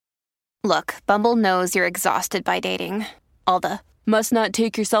Look, Bumble knows you're exhausted by dating. All the, must not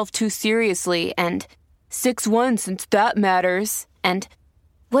take yourself too seriously, and 6'1" since that matters. And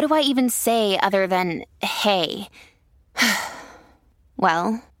what do I even say other than, hey?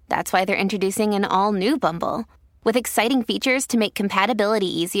 Well, that's why they're introducing an all-new Bumble, with exciting features to make compatibility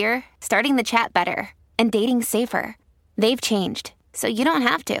easier, starting the chat better, and dating safer. They've changed, so you don't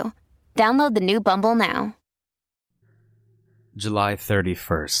have to. Download the new Bumble now. July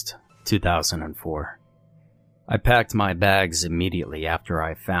 31st, 2004. I packed my bags immediately after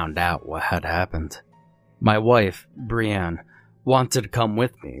I found out what had happened. My wife, Brienne, wanted to come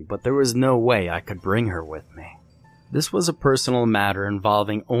with me, but there was no way I could bring her with me. This was a personal matter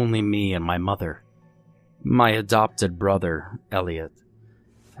involving only me and my mother. My adopted brother, Elliot,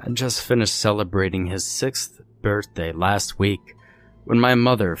 had just finished celebrating his 6th birthday last week when my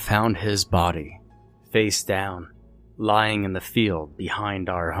mother found his body, face down, lying in the field behind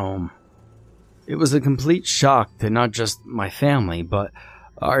our home. It was a complete shock to not just my family, but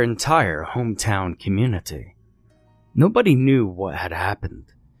our entire hometown community. Nobody knew what had happened.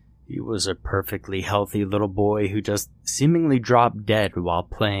 He was a perfectly healthy little boy who just seemingly dropped dead while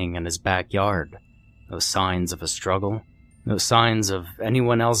playing in his backyard. No signs of a struggle, no signs of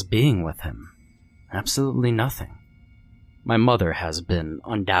anyone else being with him. Absolutely nothing. My mother has been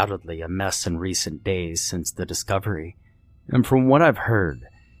undoubtedly a mess in recent days since the discovery, and from what I've heard,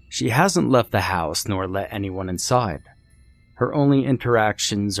 she hasn't left the house nor let anyone inside. Her only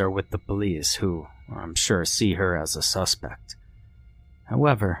interactions are with the police, who, I'm sure, see her as a suspect.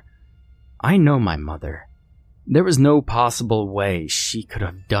 However, I know my mother. There was no possible way she could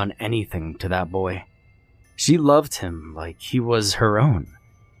have done anything to that boy. She loved him like he was her own,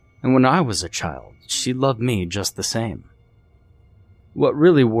 and when I was a child, she loved me just the same. What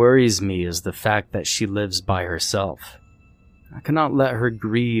really worries me is the fact that she lives by herself. I cannot let her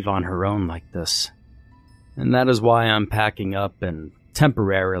grieve on her own like this, and that is why I'm packing up and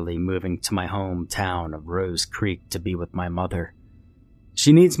temporarily moving to my hometown of Rose Creek to be with my mother.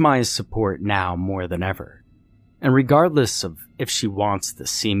 She needs my support now more than ever, and regardless of if she wants to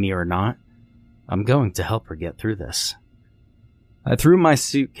see me or not, I'm going to help her get through this. I threw my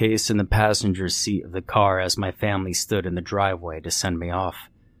suitcase in the passenger seat of the car as my family stood in the driveway to send me off.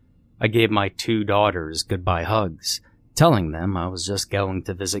 I gave my 2 daughters goodbye hugs, telling them I was just going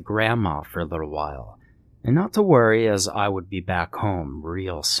to visit Grandma for a little while, and not to worry as I would be back home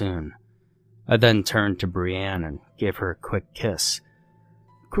real soon. I then turned to Brienne and gave her a quick kiss.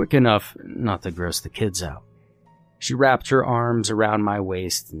 Quick enough not to gross the kids out. She wrapped her arms around my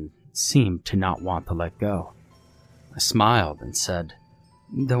waist and seemed to not want to let go. I smiled and said,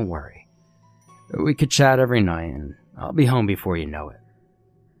 "Don't worry. We could chat every night and I'll be home before you know it."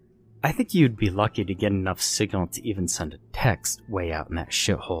 "I think you'd be lucky to get enough signal to even send a text way out in that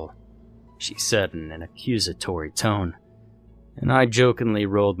shithole," she said in an accusatory tone, and I jokingly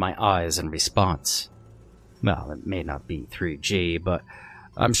rolled my eyes in response. Well, it may not be 3G, but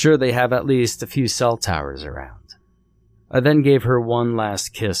I'm sure they have at least a few cell towers around. I then gave her one last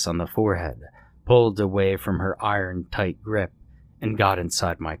kiss on the forehead, pulled away from her iron-tight grip, and got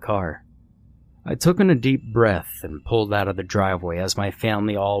inside my car. I took in a deep breath and pulled out of the driveway as my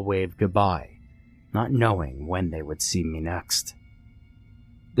family all waved goodbye, not knowing when they would see me next.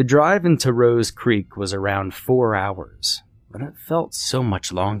 The drive into Rose Creek was around 4 hours, but it felt so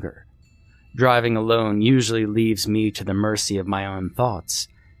much longer. Driving alone usually leaves me to the mercy of my own thoughts,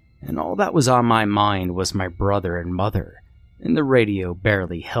 and all that was on my mind was my brother and mother, and the radio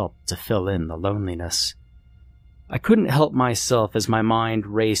barely helped to fill in the loneliness. I couldn't help myself as my mind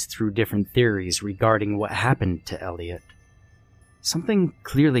raced through different theories regarding what happened to Elliot. Something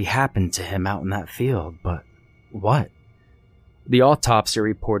clearly happened to him out in that field, but what? The autopsy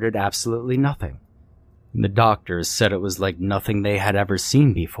reported absolutely nothing. The doctors said it was like nothing they had ever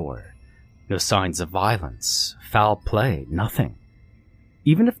seen before. No signs of violence, foul play, nothing.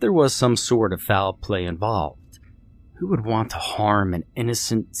 Even if there was some sort of foul play involved, who would want to harm an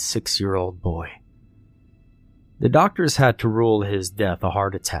innocent 6-year-old boy? The doctors had to rule his death a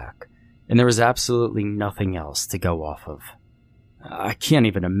heart attack, and there was absolutely nothing else to go off of. I can't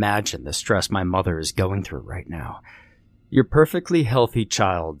even imagine the stress my mother is going through right now. Your perfectly healthy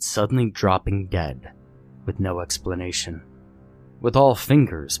child suddenly dropping dead, with no explanation, with all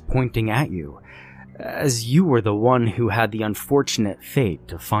fingers pointing at you, as you were the one who had the unfortunate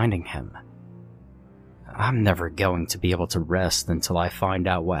fate of finding him. I'm never going to be able to rest until I find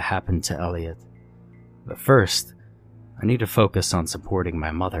out what happened to Elliot. But first, I need to focus on supporting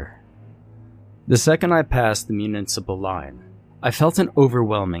my mother. The second I passed the municipal line, I felt an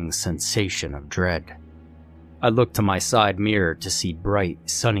overwhelming sensation of dread. I looked to my side mirror to see bright,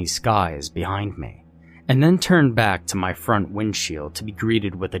 sunny skies behind me, and then turned back to my front windshield to be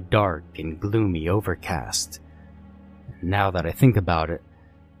greeted with a dark and gloomy overcast. Now that I think about it,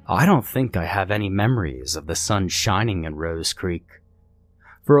 I don't think I have any memories of the sun shining in Rose Creek.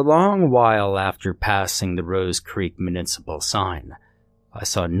 For a long while after passing the Rose Creek municipal sign, I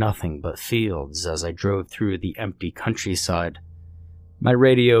saw nothing but fields as I drove through the empty countryside. My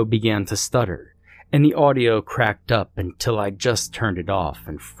radio began to stutter, and the audio cracked up until I just turned it off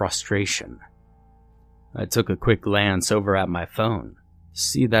in frustration. I took a quick glance over at my phone, to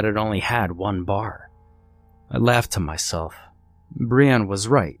see that it only had 1 bar. I laughed to myself. Brienne was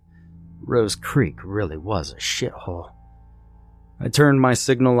right. Rose Creek really was a shithole. I turned my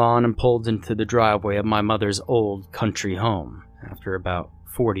signal on and pulled into the driveway of my mother's old country home after about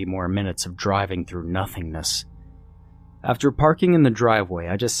 40 more minutes of driving through nothingness. After parking in the driveway,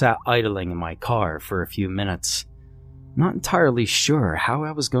 I just sat idling in my car for a few minutes, not entirely sure how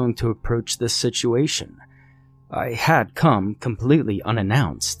I was going to approach this situation. I had come completely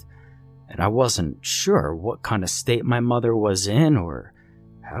unannounced, and I wasn't sure what kind of state my mother was in or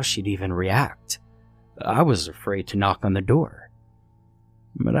how she'd even react. I was afraid to knock on the door.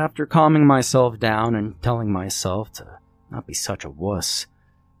 But after calming myself down and telling myself to not be such a wuss,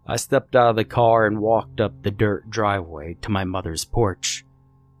 I stepped out of the car and walked up the dirt driveway to my mother's porch.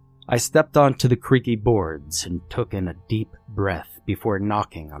 I stepped onto the creaky boards and took in a deep breath before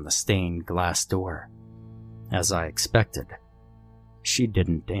knocking on the stained glass door. As I expected, she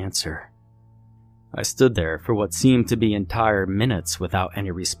didn't answer. I stood there for what seemed to be entire minutes without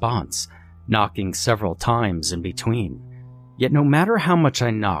any response, knocking several times in between. Yet no matter how much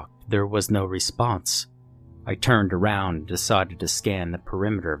I knocked, there was no response. I turned around and decided to scan the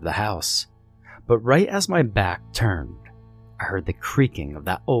perimeter of the house. But right as my back turned, I heard the creaking of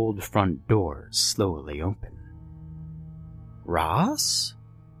that old front door slowly open. "Ross?"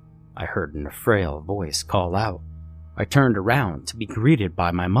 I heard in a frail voice call out. I turned around to be greeted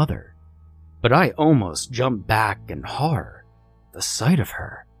by my mother, but I almost jumped back in horror at the sight of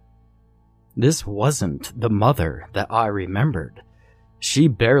her. This wasn't the mother that I remembered. She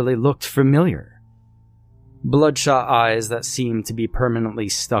barely looked familiar. Bloodshot eyes that seemed to be permanently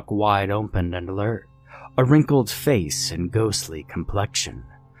stuck wide open and alert, a wrinkled face and ghostly complexion,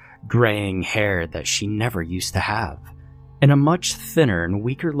 graying hair that she never used to have, and a much thinner and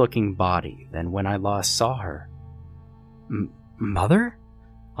weaker looking body than when I last saw her. "Mother?"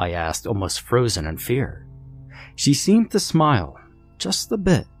 I asked, almost frozen in fear. She seemed to smile, just a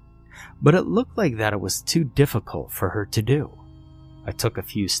bit, but it looked like that it was too difficult for her to do. I took a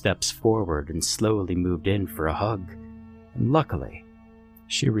few steps forward and slowly moved in for a hug, and luckily,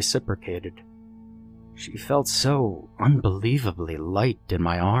 she reciprocated. She felt so unbelievably light in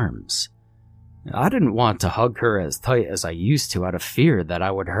my arms. I didn't want to hug her as tight as I used to out of fear that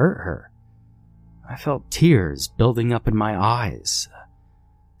I would hurt her. I felt tears building up in my eyes.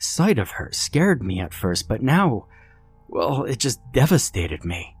 The sight of her scared me at first, but now, well, it just devastated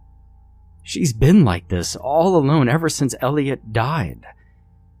me. She's been like this all alone ever since Elliot died.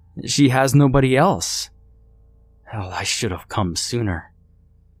 She has nobody else. Hell, I should have come sooner.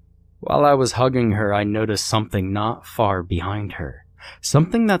 While I was hugging her, I noticed something not far behind her.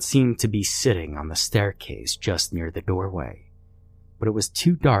 Something that seemed to be sitting on the staircase just near the doorway. But it was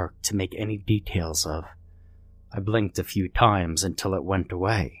too dark to make any details of. I blinked a few times until it went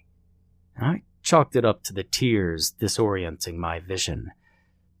away. And I chalked it up to the tears disorienting my vision.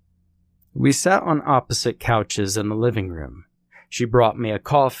 We sat on opposite couches in the living room. She brought me a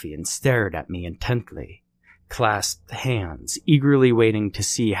coffee and stared at me intently, clasped hands, eagerly waiting to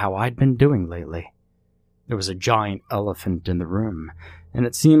see how I'd been doing lately. There was a giant elephant in the room, and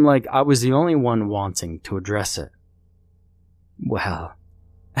it seemed like I was the only one wanting to address it. "Well,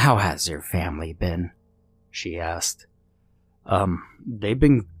 how has your family been?" she asked. They've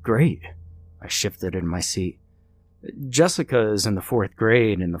been great." I shifted in my seat. "Jessica is in the 4th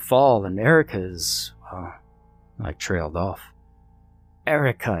grade in the fall, and Erica is..." I trailed off.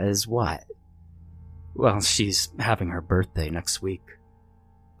 "Erica is what?" "Well, she's having her birthday next week."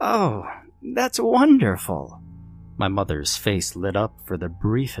 "Oh, that's wonderful." My mother's face lit up for the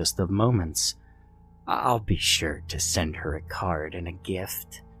briefest of moments. "I'll be sure to send her a card and a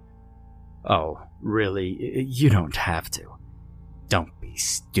gift." "Oh, really? You don't have to." "Don't be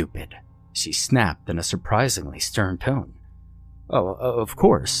stupid," she snapped in a surprisingly stern tone. "Oh, of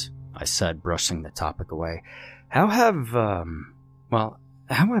course," I said, brushing the topic away. How have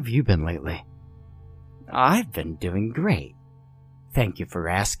you been lately?" "I've been doing great. Thank you for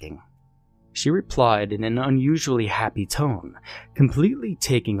asking." She replied in an unusually happy tone, completely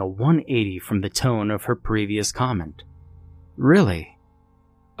taking a 180 from the tone of her previous comment. Really?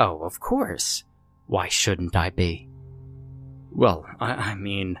 Oh, of course. Why shouldn't I be? Well, I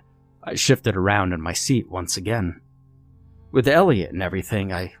mean, I shifted around in my seat once again. With Elliot and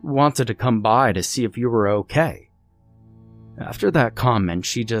everything, I wanted to come by to see if you were okay. After that comment,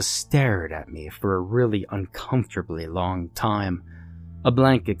 she just stared at me for a really uncomfortably long time, a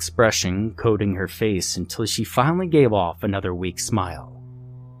blank expression coating her face until she finally gave off another weak smile.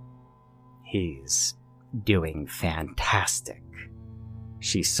 He's doing fantastic,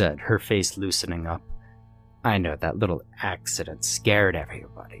 she said, her face loosening up. I know that little accident scared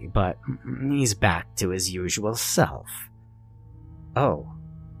everybody, but he's back to his usual self. Oh,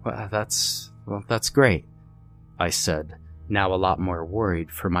 well, that's great, I said, now a lot more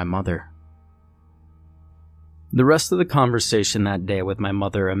worried for my mother. The rest of the conversation that day with my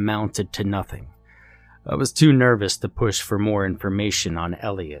mother amounted to nothing. I was too nervous to push for more information on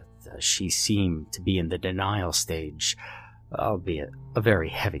Elliot, as she seemed to be in the denial stage, albeit a very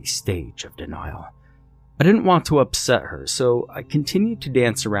heavy stage of denial. I didn't want to upset her, so I continued to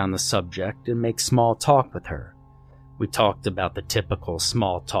dance around the subject and make small talk with her. We talked about the typical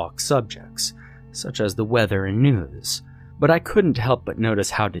small talk subjects, such as the weather and news, but I couldn't help but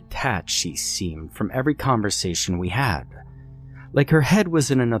notice how detached she seemed from every conversation we had. Like her head was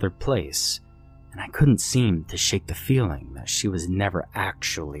in another place, and I couldn't seem to shake the feeling that she was never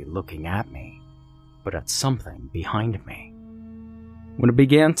actually looking at me, but at something behind me. When it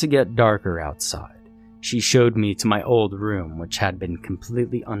began to get darker outside, she showed me to my old room, which had been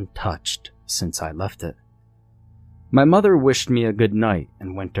completely untouched since I left it. My mother wished me a good night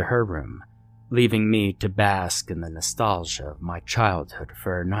and went to her room, leaving me to bask in the nostalgia of my childhood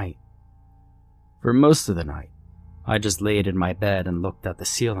for a night. For most of the night, I just laid in my bed and looked at the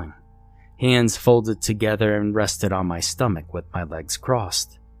ceiling, hands folded together and rested on my stomach with my legs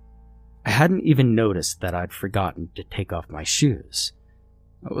crossed. I hadn't even noticed that I'd forgotten to take off my shoes.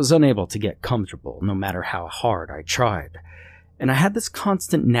 I was unable to get comfortable no matter how hard I tried, and I had this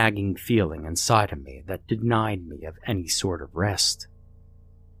constant nagging feeling inside of me that denied me of any sort of rest.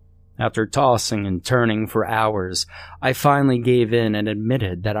 After tossing and turning for hours, I finally gave in and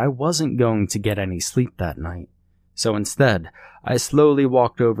admitted that I wasn't going to get any sleep that night. So instead, I slowly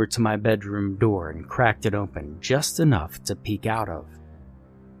walked over to my bedroom door and cracked it open just enough to peek out of.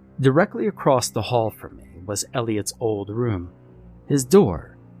 Directly across the hall from me was Elliot's old room, his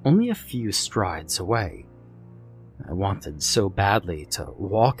door only a few strides away. I wanted so badly to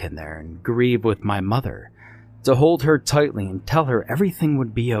walk in there and grieve with my mother, to hold her tightly and tell her everything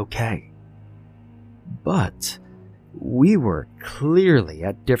would be okay. But we were clearly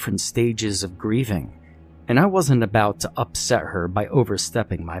at different stages of grieving, and I wasn't about to upset her by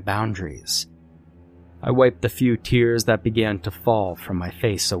overstepping my boundaries. I wiped the few tears that began to fall from my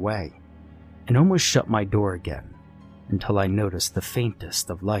face away, and almost shut my door again, until I noticed the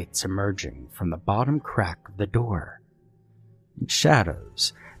faintest of lights emerging from the bottom crack of the door, and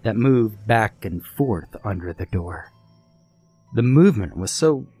shadows that moved back and forth under the door. The movement was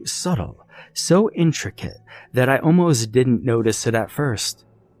so subtle, so intricate, that I almost didn't notice it at first.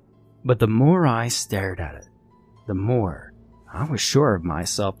 But the more I stared at it, the more I was sure of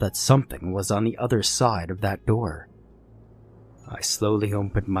myself that something was on the other side of that door. I slowly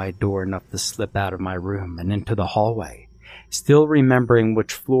opened my door enough to slip out of my room and into the hallway, still remembering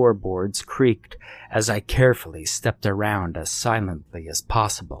which floorboards creaked as I carefully stepped around as silently as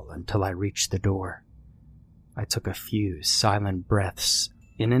possible until I reached the door. I took a few silent breaths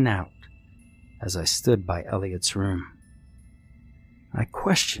in and out as I stood by Elliot's room. I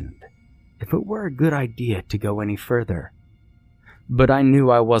questioned if it were a good idea to go any further, but I knew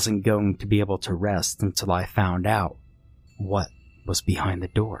I wasn't going to be able to rest until I found out what was behind the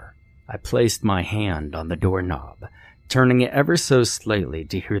door. I placed my hand on the doorknob, turning it ever so slightly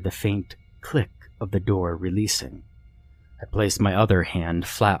to hear the faint click of the door releasing. I placed my other hand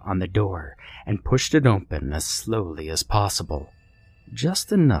flat on the door and pushed it open as slowly as possible,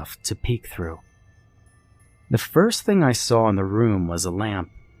 just enough to peek through. The first thing I saw in the room was a lamp.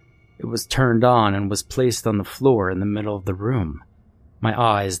 It was turned on and was placed on the floor in the middle of the room. My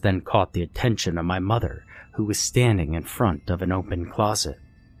eyes then caught the attention of my mother, who was standing in front of an open closet,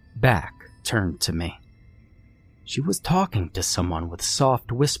 back turned to me. She was talking to someone with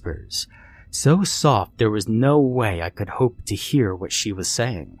soft whispers, so soft there was no way I could hope to hear what she was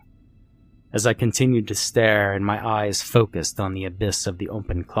saying. As I continued to stare and my eyes focused on the abyss of the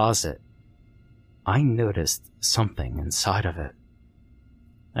open closet, I noticed something inside of it.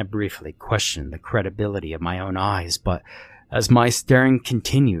 I briefly questioned the credibility of my own eyes, but As my staring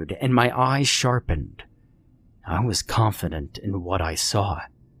continued and my eyes sharpened, I was confident in what I saw.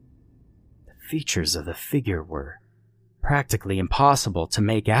 The features of the figure were practically impossible to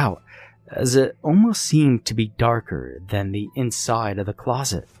make out, as it almost seemed to be darker than the inside of the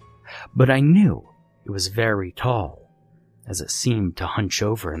closet. But I knew it was very tall, as it seemed to hunch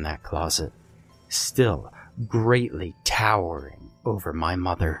over in that closet, still greatly towering over my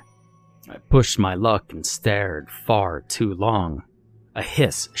mother. I pushed my luck and stared far too long. A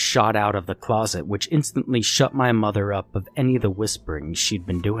hiss shot out of the closet, which instantly shut my mother up of any of the whispering she'd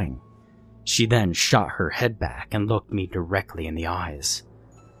been doing. She then shot her head back and looked me directly in the eyes.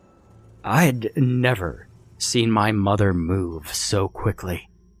 I had never seen my mother move so quickly,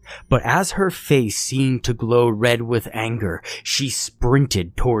 but as her face seemed to glow red with anger, she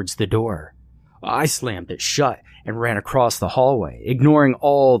sprinted towards the door. I slammed it shut and ran across the hallway, ignoring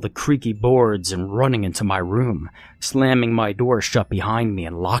all the creaky boards and running into my room, slamming my door shut behind me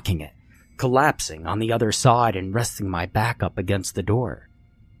and locking it, collapsing on the other side and resting my back up against the door.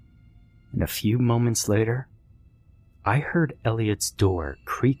 And a few moments later, I heard Elliot's door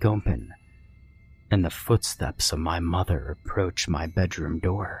creak open and the footsteps of my mother approach my bedroom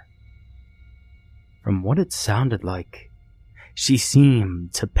door. From what it sounded like, she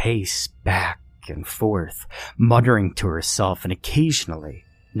seemed to pace back and forth, muttering to herself and occasionally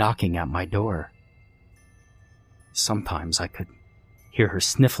knocking at my door. Sometimes I could hear her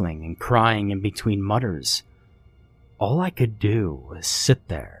sniffling and crying in between mutters. All I could do was sit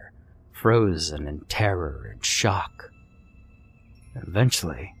there, frozen in terror and shock.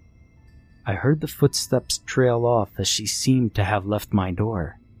 Eventually, I heard the footsteps trail off as she seemed to have left my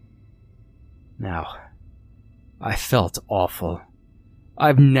door. Now, I felt awful.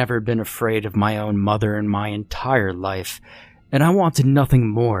 I've never been afraid of my own mother in my entire life, and I wanted nothing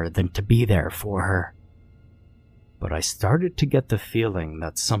more than to be there for her. But I started to get the feeling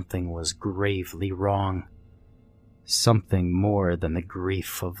that something was gravely wrong. Something more than the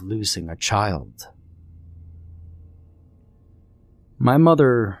grief of losing a child. My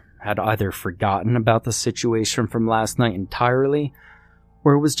mother had either forgotten about the situation from last night entirely,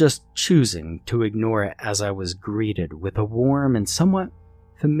 or was just choosing to ignore it as I was greeted with a warm and somewhat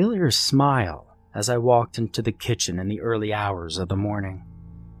familiar smile as I walked into the kitchen in the early hours of the morning.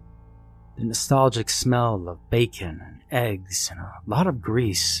 The nostalgic smell of bacon and eggs and a lot of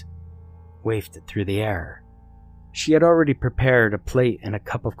grease wafted through the air. She had already prepared a plate and a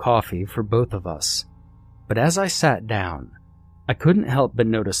cup of coffee for both of us, but as I sat down, I couldn't help but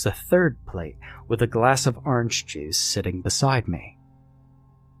notice a third plate with a glass of orange juice sitting beside me.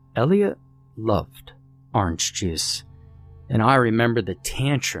 Elliot loved orange juice, and I remember the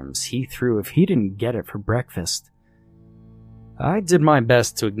tantrums he threw if he didn't get it for breakfast. I did my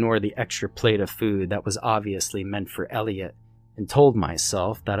best to ignore the extra plate of food that was obviously meant for Elliot and told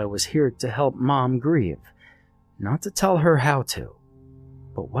myself that I was here to help Mom grieve, not to tell her how to.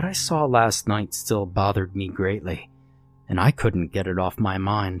 But what I saw last night still bothered me greatly, and I couldn't get it off my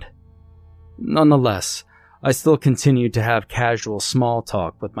mind. Nonetheless, I still continued to have casual small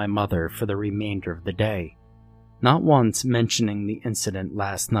talk with my mother for the remainder of the day, not once mentioning the incident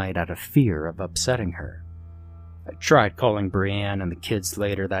last night out of fear of upsetting her. I tried calling Brienne and the kids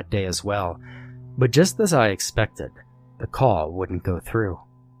later that day as well, but just as I expected, the call wouldn't go through.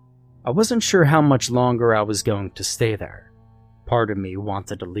 I wasn't sure how much longer I was going to stay there. Part of me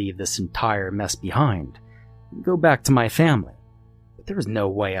wanted to leave this entire mess behind and go back to my family, but there was no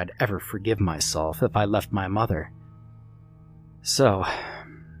way I'd ever forgive myself if I left my mother. So,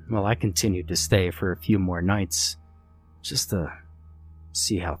 I continued to stay for a few more nights, just to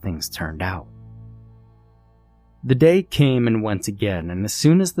see how things turned out. The day came and went again, and as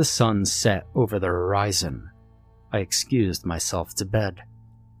soon as the sun set over the horizon, I excused myself to bed.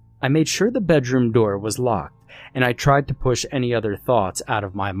 I made sure the bedroom door was locked, and I tried to push any other thoughts out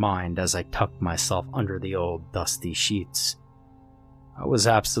of my mind as I tucked myself under the old dusty sheets. I was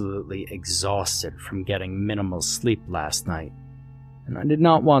absolutely exhausted from getting minimal sleep last night, and I did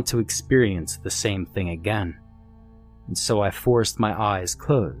not want to experience the same thing again, and so I forced my eyes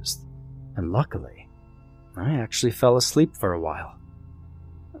closed, and luckily, I actually fell asleep for a while.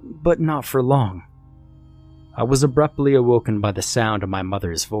 But not for long. I was abruptly awoken by the sound of my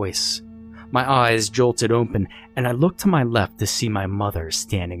mother's voice. My eyes jolted open, and I looked to my left to see my mother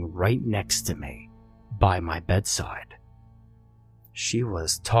standing right next to me, by my bedside. She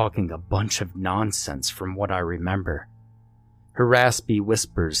was talking a bunch of nonsense from what I remember. Her raspy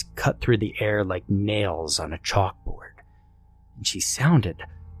whispers cut through the air like nails on a chalkboard, and she sounded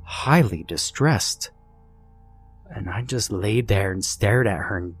highly distressed. And I just laid there and stared at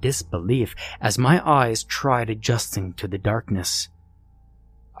her in disbelief as my eyes tried adjusting to the darkness.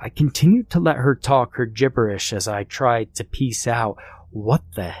 I continued to let her talk her gibberish as I tried to piece out what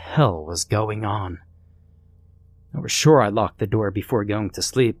the hell was going on. I was sure I locked the door before going to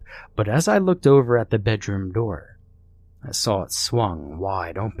sleep, but as I looked over at the bedroom door, I saw it swung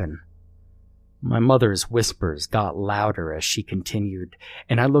wide open. My mother's whispers got louder as she continued,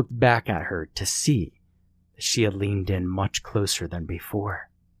 and I looked back at her to see that she had leaned in much closer than before.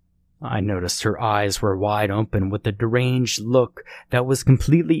 I noticed her eyes were wide open with a deranged look that was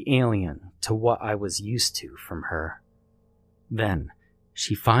completely alien to what I was used to from her. Then,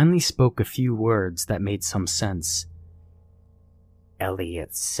 she finally spoke a few words that made some sense.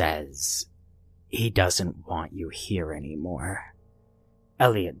 "Elliot says he doesn't want you here anymore.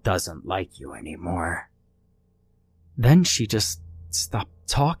 Elliot doesn't like you anymore." Then she just stopped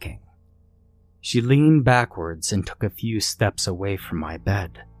talking. She leaned backwards and took a few steps away from my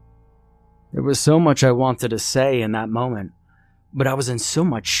bed. There was so much I wanted to say in that moment, but I was in so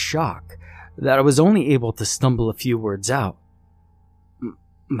much shock that I was only able to stumble a few words out.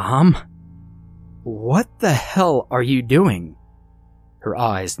 "Mom? What the hell are you doing?" Her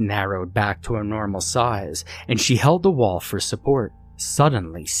eyes narrowed back to a normal size, and she held the wall for support,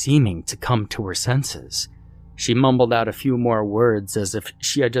 suddenly seeming to come to her senses. She mumbled out a few more words as if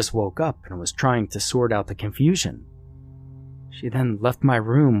she had just woke up and was trying to sort out the confusion. She then left my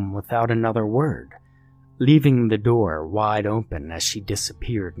room without another word, leaving the door wide open as she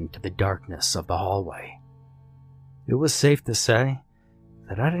disappeared into the darkness of the hallway. It was safe to say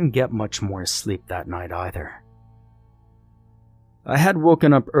that I didn't get much more sleep that night either. I had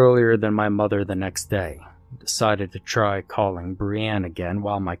woken up earlier than my mother the next day, and decided to try calling Brienne again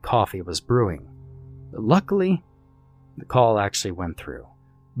while my coffee was brewing. But luckily, the call actually went through,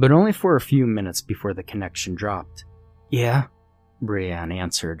 but only for a few minutes before the connection dropped. "Yeah," Brienne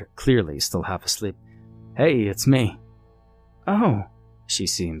answered, clearly still half asleep. "Hey, it's me." "Oh," she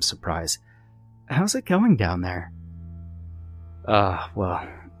seemed surprised. "How's it going down there?" Well,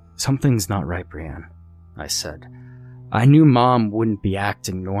 something's not right, Brienne," I said. "I knew Mom wouldn't be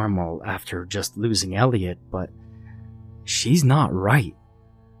acting normal after just losing Elliot, but she's not right.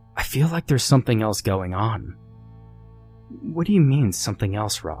 I feel like there's something else going on." "What do you mean, something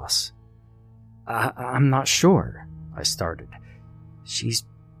else, Ross?" I'm not sure," I started. "She's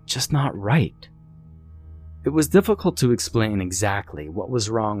just not right." It was difficult to explain exactly what was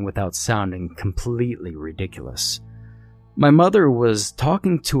wrong without sounding completely ridiculous. My mother was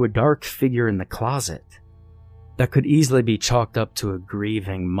talking to a dark figure in the closet that could easily be chalked up to a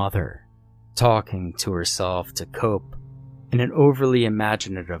grieving mother, talking to herself to cope, and an overly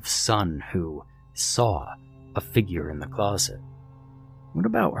imaginative son who saw a figure in the closet. What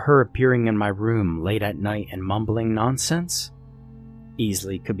about her appearing in my room late at night and mumbling nonsense?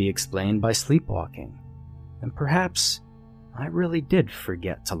 Easily could be explained by sleepwalking, and perhaps I really did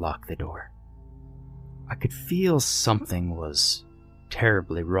forget to lock the door. I could feel something was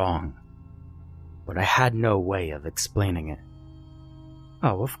terribly wrong, but I had no way of explaining it.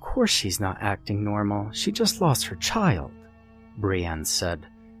 "Oh, of course she's not acting normal. She just lost her child," Brienne said.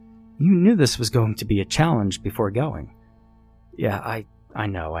 "You knew this was going to be a challenge before going." "Yeah, I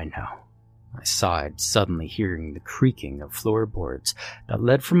know. I sighed, suddenly hearing the creaking of floorboards that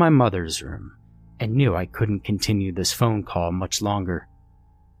led from my mother's room, and knew I couldn't continue this phone call much longer.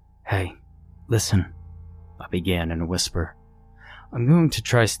 "Hey, listen," I began in a whisper. "I'm going to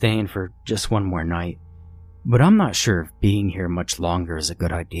try staying for just one more night, but I'm not sure if being here much longer is a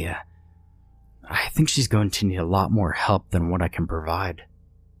good idea. I think she's going to need a lot more help than what I can provide."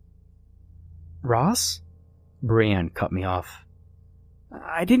 "Ross?" Brienne cut me off.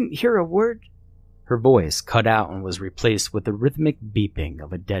 "I didn't hear a word." Her voice cut out and was replaced with the rhythmic beeping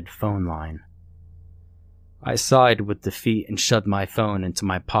of a dead phone line. I sighed with defeat and shoved my phone into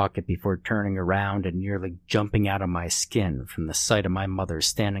my pocket before turning around and nearly jumping out of my skin from the sight of my mother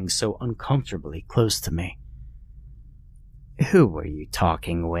standing so uncomfortably close to me. "Who were you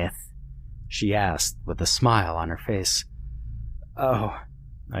talking with?" she asked with a smile on her face. "Oh,"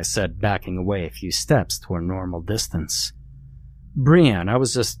 I said, backing away a few steps to a normal distance. "Brienne, I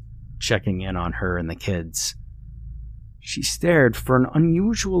was just checking in on her and the kids." She stared for an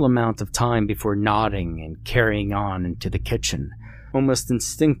unusual amount of time before nodding and carrying on into the kitchen, almost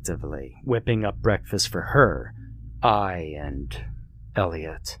instinctively whipping up breakfast for her, I, and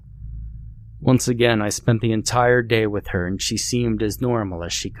Elliot. Once again, I spent the entire day with her and she seemed as normal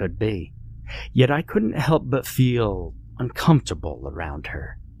as she could be. Yet I couldn't help but feel uncomfortable around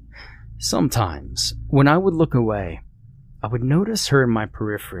her. Sometimes, when I would look away, I would notice her in my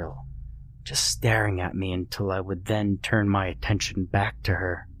peripheral, just staring at me until I would then turn my attention back to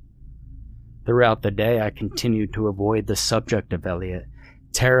her. Throughout the day, I continued to avoid the subject of Elliot,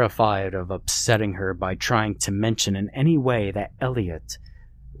 terrified of upsetting her by trying to mention in any way that Elliot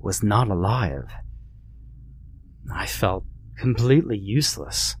was not alive. I felt completely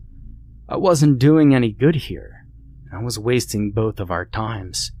useless. I wasn't doing any good here. I was wasting both of our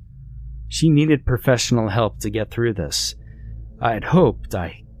times. She needed professional help to get through this. I had hoped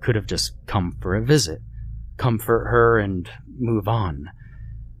I could have just come for a visit, comfort her, and move on.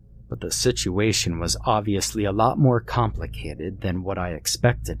 But the situation was obviously a lot more complicated than what I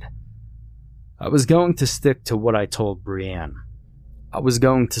expected. I was going to stick to what I told Brienne. I was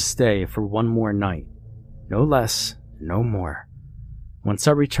going to stay for one more night. No less, no more. Once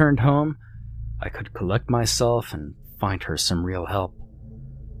I returned home, I could collect myself and find her some real help.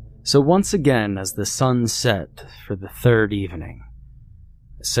 So once again, as the sun set for the third evening,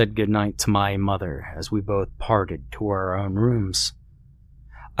 I said goodnight to my mother as we both parted to our own rooms.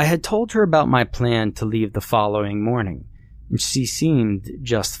 I had told her about my plan to leave the following morning, and she seemed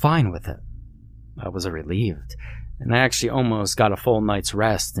just fine with it. I was relieved, and I actually almost got a full night's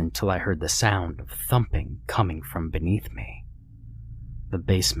rest until I heard the sound of thumping coming from beneath me. The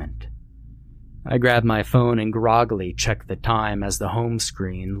basement. I grabbed my phone and groggily checked the time as the home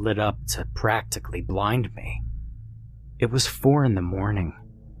screen lit up to practically blind me. It was 4 a.m.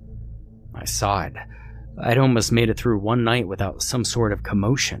 I sighed. I'd almost made it through one night without some sort of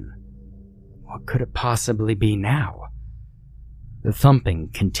commotion. What could it possibly be now? The thumping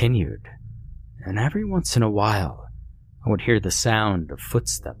continued, and every once in a while, I would hear the sound of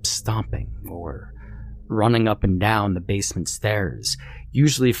footsteps stomping or running up and down the basement stairs,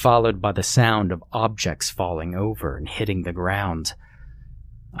 usually followed by the sound of objects falling over and hitting the ground.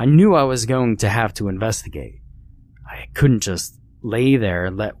 I knew I was going to have to investigate. I couldn't just lay there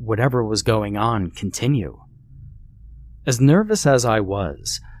and let whatever was going on continue. As nervous as I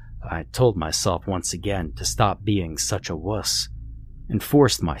was, I told myself once again to stop being such a wuss and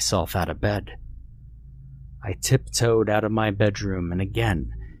forced myself out of bed. I tiptoed out of my bedroom and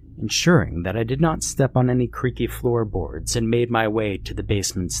again, ensuring that I did not step on any creaky floorboards, and made my way to the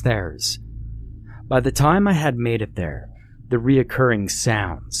basement stairs. By the time I had made it there, the reoccurring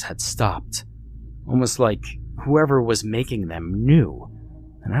sounds had stopped, almost like whoever was making them knew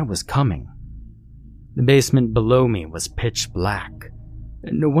that I was coming. The basement below me was pitch black.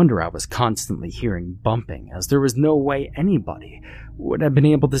 No wonder I was constantly hearing bumping, as there was no way anybody would have been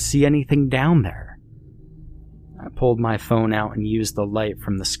able to see anything down there. I pulled my phone out and used the light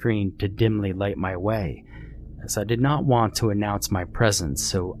from the screen to dimly light my way, as I did not want to announce my presence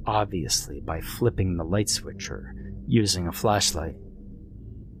so obviously by flipping the light switch or using a flashlight.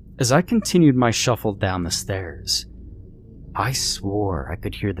 As I continued my shuffle down the stairs, I swore I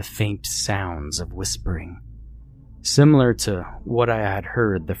could hear the faint sounds of whispering, similar to what I had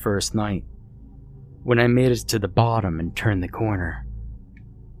heard the first night. When I made it to the bottom and turned the corner,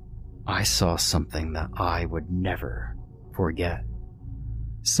 I saw something that I would never forget.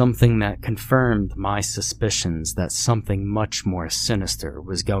 Something that confirmed my suspicions that something much more sinister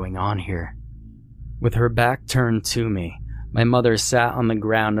was going on here. With her back turned to me, my mother sat on the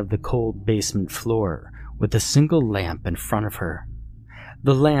ground of the cold basement floor with a single lamp in front of her.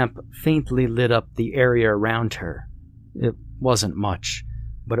 The lamp faintly lit up the area around her. It wasn't much,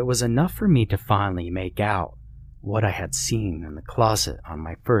 but it was enough for me to finally make out what I had seen in the closet on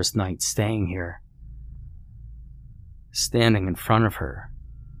my first night staying here. Standing in front of her,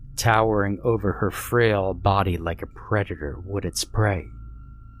 towering over her frail body like a predator would its prey,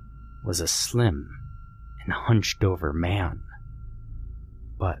 was a slim and hunched over man.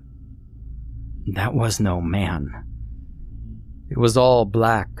 But that was no man. It was all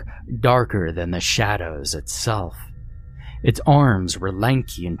black, darker than the shadows itself. Its arms were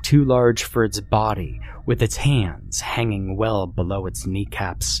lanky and too large for its body, with its hands hanging well below its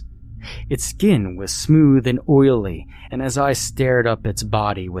kneecaps. Its skin was smooth and oily, and as I stared up its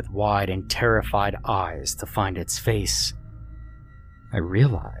body with wide and terrified eyes to find its face, I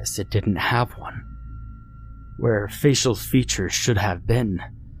realized it didn't have one. Where facial features should have been,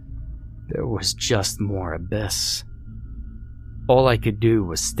 there was just more abyss. All I could do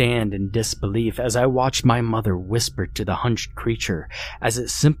was stand in disbelief as I watched my mother whisper to the hunched creature as it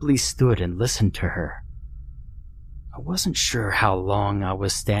simply stood and listened to her. I wasn't sure how long I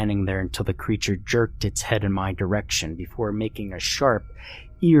was standing there until the creature jerked its head in my direction before making a sharp,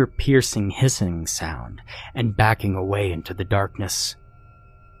 ear-piercing hissing sound and backing away into the darkness.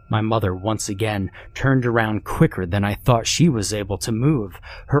 My mother once again turned around quicker than I thought she was able to move,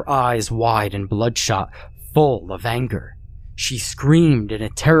 her eyes wide and bloodshot, full of anger. She screamed in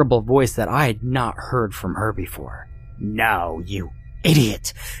a terrible voice that I had not heard from her before. "No, you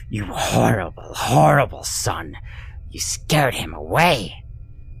idiot! You horrible, horrible son! You scared him away!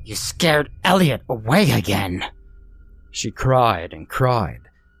 You scared Elliot away again!" She cried and cried.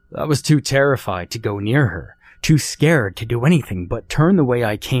 I was too terrified to go near her, too scared to do anything but turn the way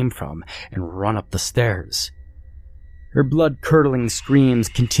I came from and run up the stairs. Her blood-curdling screams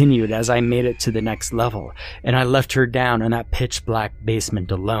continued as I made it to the next level, and I left her down in that pitch-black basement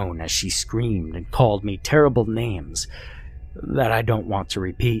alone as she screamed and called me terrible names that I don't want to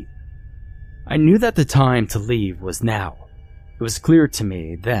repeat. I knew that the time to leave was now. It was clear to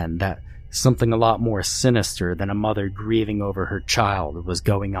me then that something a lot more sinister than a mother grieving over her child was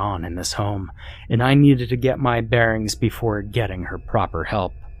going on in this home, and I needed to get my bearings before getting her proper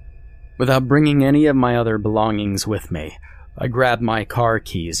help. Without bringing any of my other belongings with me, I grabbed my car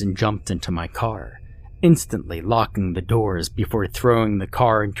keys and jumped into my car, instantly locking the doors before throwing the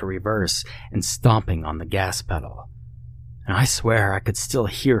car into reverse and stomping on the gas pedal. And I swear I could still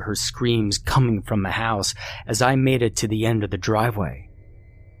hear her screams coming from the house as I made it to the end of the driveway.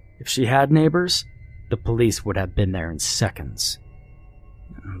 If she had neighbors, the police would have been there in seconds.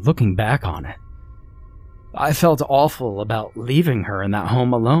 Looking back on it, I felt awful about leaving her in that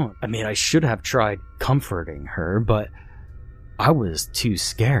home alone. I should have tried comforting her, but I was too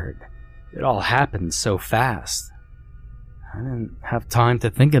scared. It all happened so fast. I didn't have time to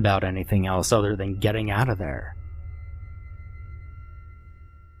think about anything else other than getting out of there.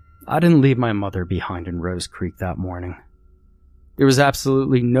 I didn't leave my mother behind in Rose Creek that morning. There was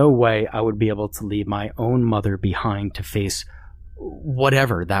absolutely no way I would be able to leave my own mother behind to face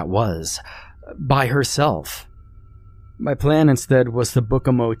whatever that was by herself. My plan instead was to book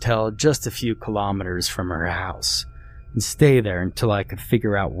a motel just a few kilometers from her house and stay there until I could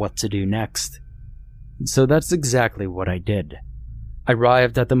figure out what to do next. And so that's exactly what I did. I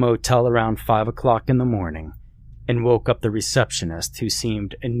arrived at the motel around 5 o'clock in the morning and woke up the receptionist, who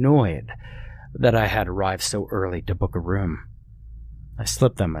seemed annoyed that I had arrived so early to book a room. I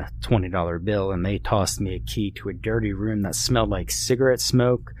slipped them a $20 bill and they tossed me a key to a dirty room that smelled like cigarette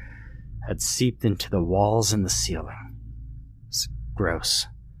smoke had seeped into the walls and the ceiling. It's gross.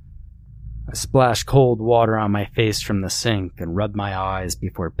 I splashed cold water on my face from the sink and rubbed my eyes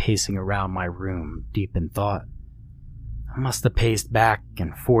before pacing around my room, deep in thought. I must have paced back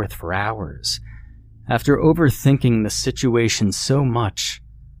and forth for hours. After overthinking the situation so much,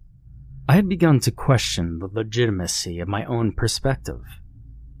 I had begun to question the legitimacy of my own perspective.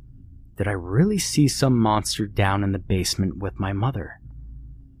 Did I really see some monster down in the basement with my mother?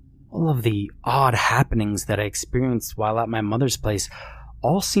 All of the odd happenings that I experienced while at my mother's place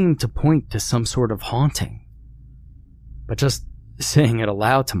all seemed to point to some sort of haunting. But just saying it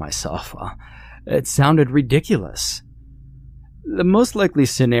aloud to myself, it sounded ridiculous. The most likely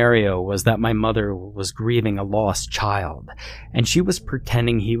scenario was that my mother was grieving a lost child, and she was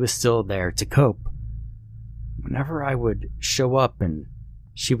pretending he was still there to cope. Whenever I would show up and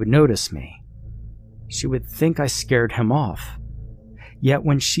she would notice me, she would think I scared him off. Yet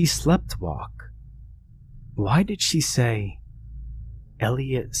when she slept walk, why did she say,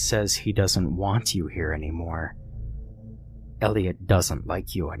 "Elliot says he doesn't want you here anymore. Elliot doesn't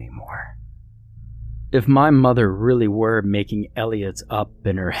like you anymore"? If my mother really were making Elliot up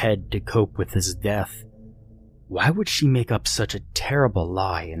in her head to cope with his death, why would she make up such a terrible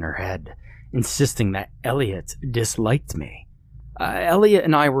lie in her head, insisting that Elliot disliked me? Elliot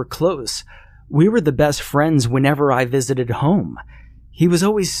and I were close. We were the best friends whenever I visited home. He was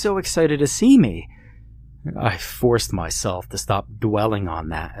always so excited to see me. I forced myself to stop dwelling on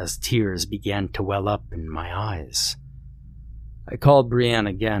that as tears began to well up in my eyes. I called Brienne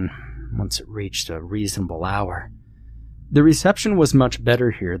again once it reached a reasonable hour. The reception was much better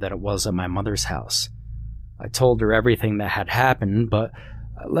here than it was at my mother's house. I told her everything that had happened, but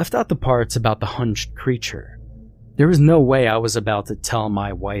I left out the parts about the hunched creature. There was no way I was about to tell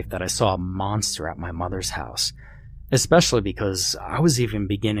my wife that I saw a monster at my mother's house, especially because I was even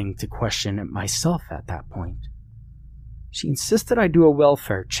beginning to question it myself at that point. She insisted I do a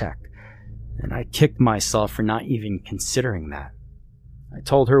welfare check, and I kicked myself for not even considering that. I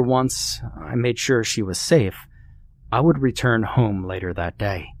told her once I made sure she was safe, I would return home later that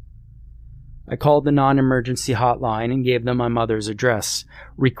day. I called the non-emergency hotline and gave them my mother's address,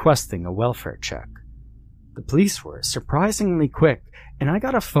 requesting a welfare check. The police were surprisingly quick, and I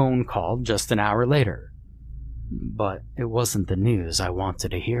got a phone call just an hour later. But it wasn't the news I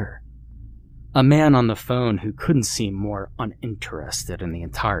wanted to hear. A man on the phone who couldn't seem more uninterested in the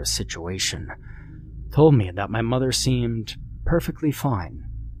entire situation told me that my mother seemed perfectly fine,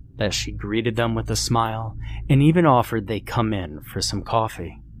 that she greeted them with a smile and even offered they come in for some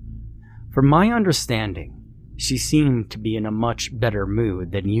coffee. From my understanding, she seemed to be in a much better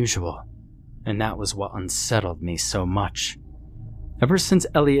mood than usual, and that was what unsettled me so much. Ever since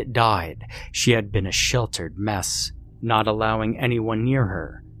Elliot died, she had been a sheltered mess, not allowing anyone near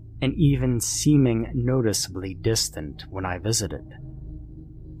her, and even seeming noticeably distant when I visited.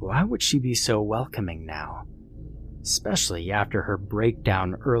 Why would she be so welcoming now? Especially after her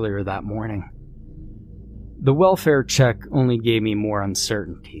breakdown earlier that morning. The welfare check only gave me more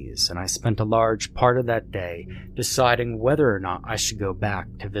uncertainties, and I spent a large part of that day deciding whether or not I should go back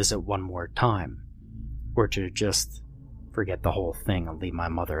to visit one more time, or to just forget the whole thing and leave my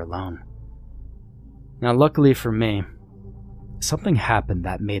mother alone. Now, luckily for me, something happened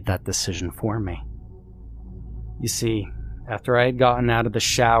that made that decision for me. You see, after I had gotten out of the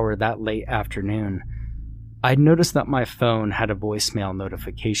shower that late afternoon, I'd noticed that my phone had a voicemail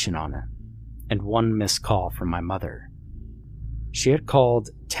notification on it, and one missed call from my mother. She had called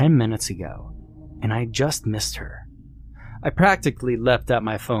 10 minutes ago, and I just missed her. I practically leapt at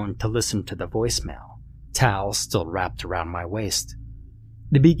my phone to listen to the voicemail, towel still wrapped around my waist.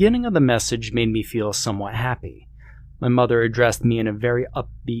 The beginning of the message made me feel somewhat happy. My mother addressed me in a very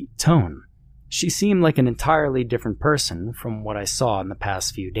upbeat tone. She seemed like an entirely different person from what I saw in the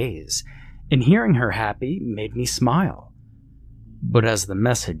past few days, and hearing her happy made me smile. But as the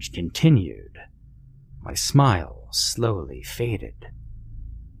message continued, my smile slowly faded.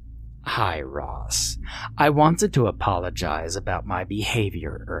 "Hi, Ross. I wanted to apologize about my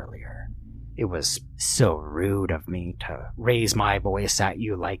behavior earlier. It was so rude of me to raise my voice at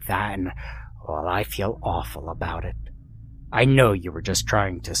you like that, and, well, I feel awful about it. I know you were just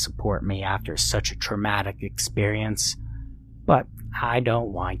trying to support me after such a traumatic experience, but I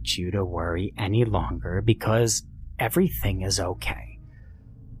don't want you to worry any longer because everything is okay.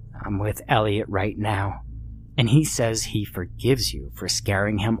 I'm with Elliot right now, and he says he forgives you for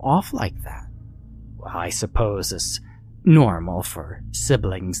scaring him off like that. Well, I suppose it's normal for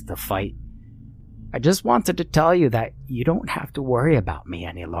siblings to fight. I just wanted to tell you that you don't have to worry about me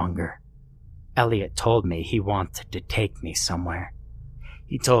any longer. Elliot told me he wanted to take me somewhere.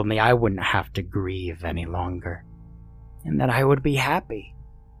 He told me I wouldn't have to grieve any longer, and that I would be happy.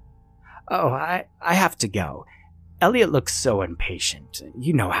 Oh, I have to go. Elliot looks so impatient.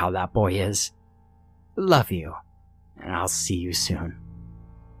 You know how that boy is. Love you, and I'll see you soon."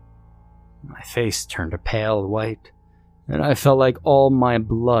 My face turned a pale white, and I felt like all my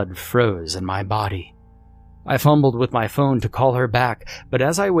blood froze in my body. I fumbled with my phone to call her back, but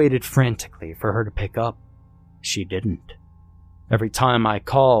as I waited frantically for her to pick up, she didn't. Every time my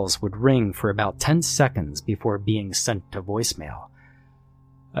calls would ring for about 10 seconds before being sent to voicemail.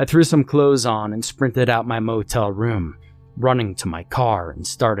 I threw some clothes on and sprinted out my motel room, running to my car and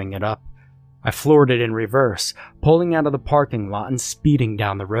starting it up. I floored it in reverse, pulling out of the parking lot and speeding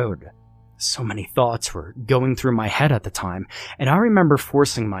down the road. So many thoughts were going through my head at the time, and I remember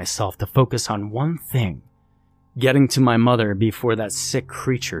forcing myself to focus on one thing: getting to my mother before that sick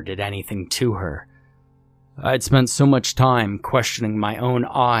creature did anything to her. I'd spent so much time questioning my own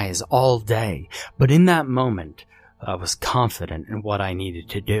eyes all day, but in that moment, I was confident in what I needed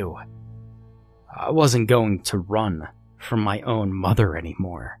to do. I wasn't going to run from my own mother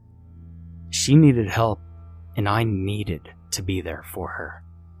anymore. She needed help, and I needed to be there for her.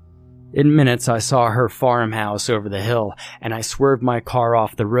 In minutes, I saw her farmhouse over the hill, and I swerved my car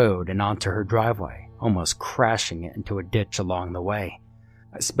off the road and onto her driveway, almost crashing it into a ditch along the way.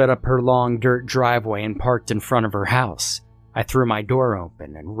 I sped up her long dirt driveway and parked in front of her house. I threw my door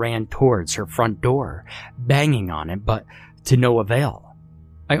open and ran towards her front door, banging on it, but to no avail.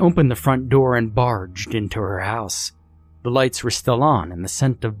 I opened the front door and barged into her house. The lights were still on, and the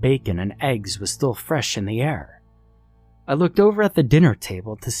scent of bacon and eggs was still fresh in the air. I looked over at the dinner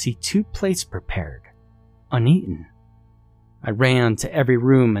table to see 2 plates prepared, uneaten. I ran to every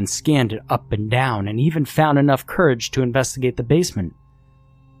room and scanned it up and down, and even found enough courage to investigate the basement.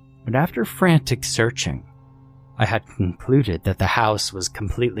 But after frantic searching, I had concluded that the house was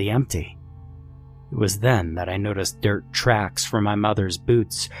completely empty. It was then that I noticed dirt tracks from my mother's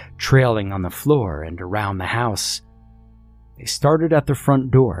boots trailing on the floor and around the house. They started at the front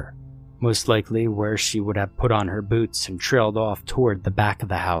door, most likely where she would have put on her boots, and trailed off toward the back of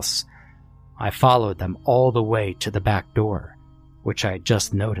the house. I followed them all the way to the back door, which I had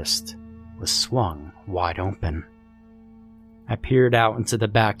just noticed was swung wide open. I peered out into the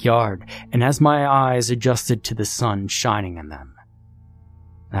backyard, and as my eyes adjusted to the sun shining in them,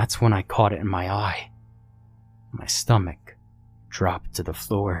 that's when I caught it in my eye. My stomach dropped to the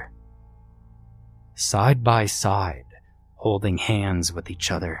floor. Side by side, holding hands with each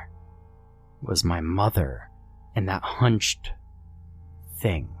other, was my mother and that hunched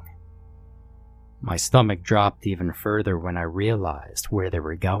thing. My stomach dropped even further when I realized where they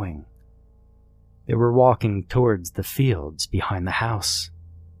were going. They were walking towards the fields behind the house.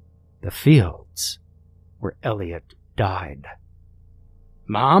 The fields where Elliot died.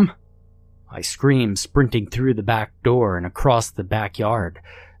 "Mom!" I screamed, sprinting through the back door and across the backyard,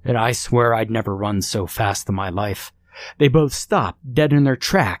 and I swear I'd never run so fast in my life. They both stopped dead in their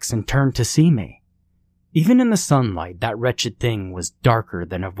tracks and turned to see me. Even in the sunlight, that wretched thing was darker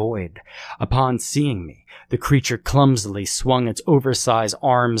than a void. Upon seeing me, the creature clumsily swung its oversized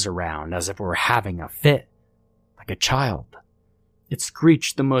arms around as if it were having a fit, like a child. It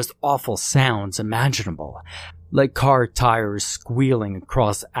screeched the most awful sounds imaginable, like car tires squealing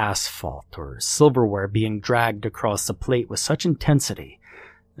across asphalt or silverware being dragged across a plate with such intensity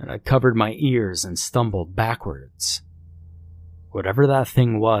that I covered my ears and stumbled backwards. Whatever that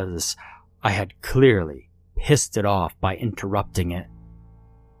thing was, I had clearly pissed it off by interrupting it.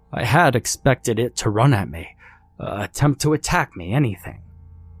 I had expected it to run at me, attempt to attack me, anything.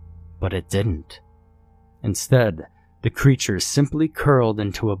 But it didn't. Instead, the creature simply curled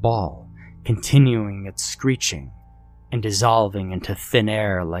into a ball, continuing its screeching and dissolving into thin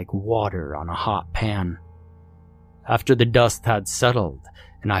air like water on a hot pan. After the dust had settled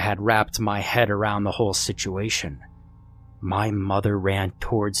and I had wrapped my head around the whole situation, my mother ran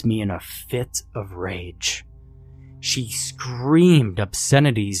towards me in a fit of rage. She screamed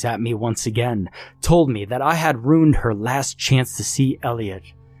obscenities at me once again, told me that I had ruined her last chance to see Elliot,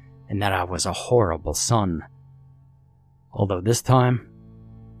 and that I was a horrible son. Although this time,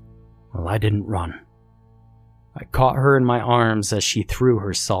 well, I didn't run. I caught her in my arms as she threw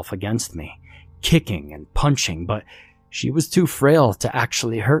herself against me, kicking and punching, but she was too frail to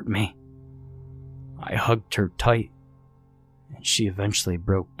actually hurt me. I hugged her tight, and she eventually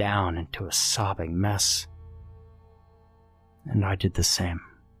broke down into a sobbing mess. And I did the same.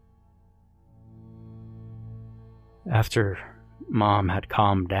 After Mom had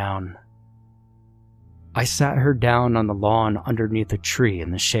calmed down, I sat her down on the lawn underneath a tree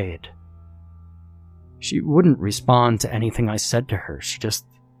in the shade. She wouldn't respond to anything I said to her. She just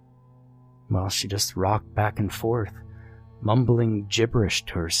rocked back and forth, mumbling gibberish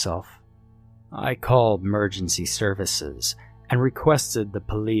to herself. I called emergency services and requested the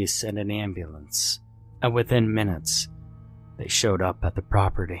police and an ambulance, and within minutes, they showed up at the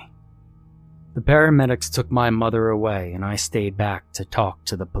property. The paramedics took my mother away, and I stayed back to talk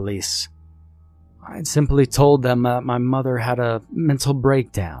to the police. I'd simply told them that my mother had a mental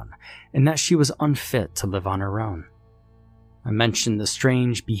breakdown and that she was unfit to live on her own. I mentioned the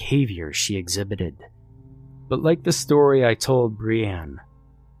strange behavior she exhibited, but like the story I told Brienne,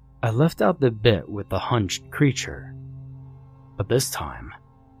 I left out the bit with the hunched creature. But this time,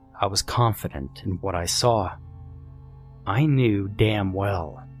 I was confident in what I saw. I knew damn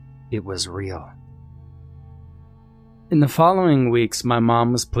well it was real. In the following weeks, my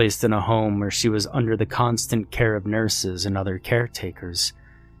mom was placed in a home where she was under the constant care of nurses and other caretakers.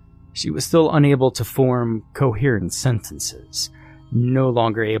 She was still unable to form coherent sentences, no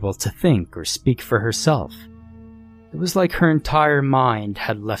longer able to think or speak for herself. It was like her entire mind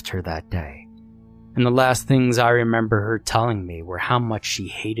had left her that day, and the last things I remember her telling me were how much she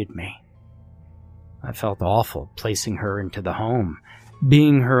hated me. I felt awful placing her into the home.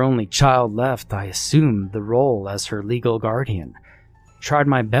 Being her only child left, I assumed the role as her legal guardian, tried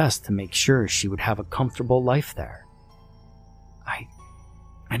my best to make sure she would have a comfortable life there.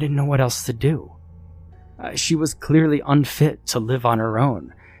 I didn't know what else to do. She was clearly unfit to live on her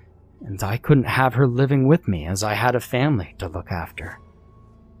own, and I couldn't have her living with me as I had a family to look after.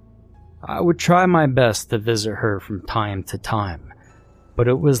 I would try my best to visit her from time to time, but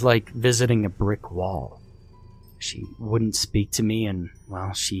it was like visiting a brick wall. She wouldn't speak to me, and,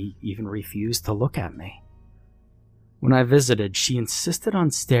 well, she even refused to look at me. When I visited, she insisted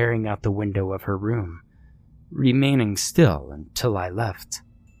on staring out the window of her room, remaining still until I left.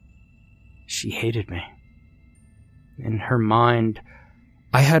 She hated me. In her mind,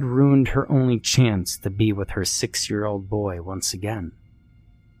 I had ruined her only chance to be with her 6-year-old boy once again.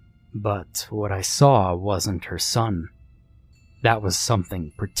 But what I saw wasn't her son. That was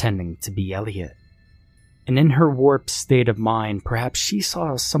something pretending to be Elliot. And in her warped state of mind, perhaps she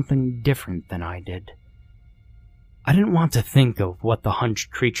saw something different than I did. I didn't want to think of what the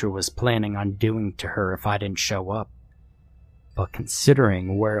hunched creature was planning on doing to her if I didn't show up. But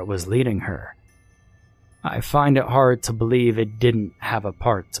considering where it was leading her, I find it hard to believe it didn't have a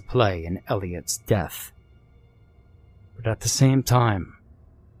part to play in Elliot's death. But at the same time,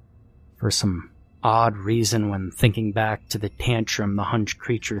 for some odd reason when thinking back to the tantrum the hunched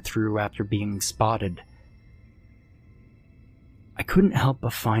creature threw after being spotted. I couldn't help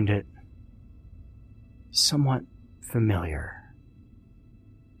but find it somewhat familiar.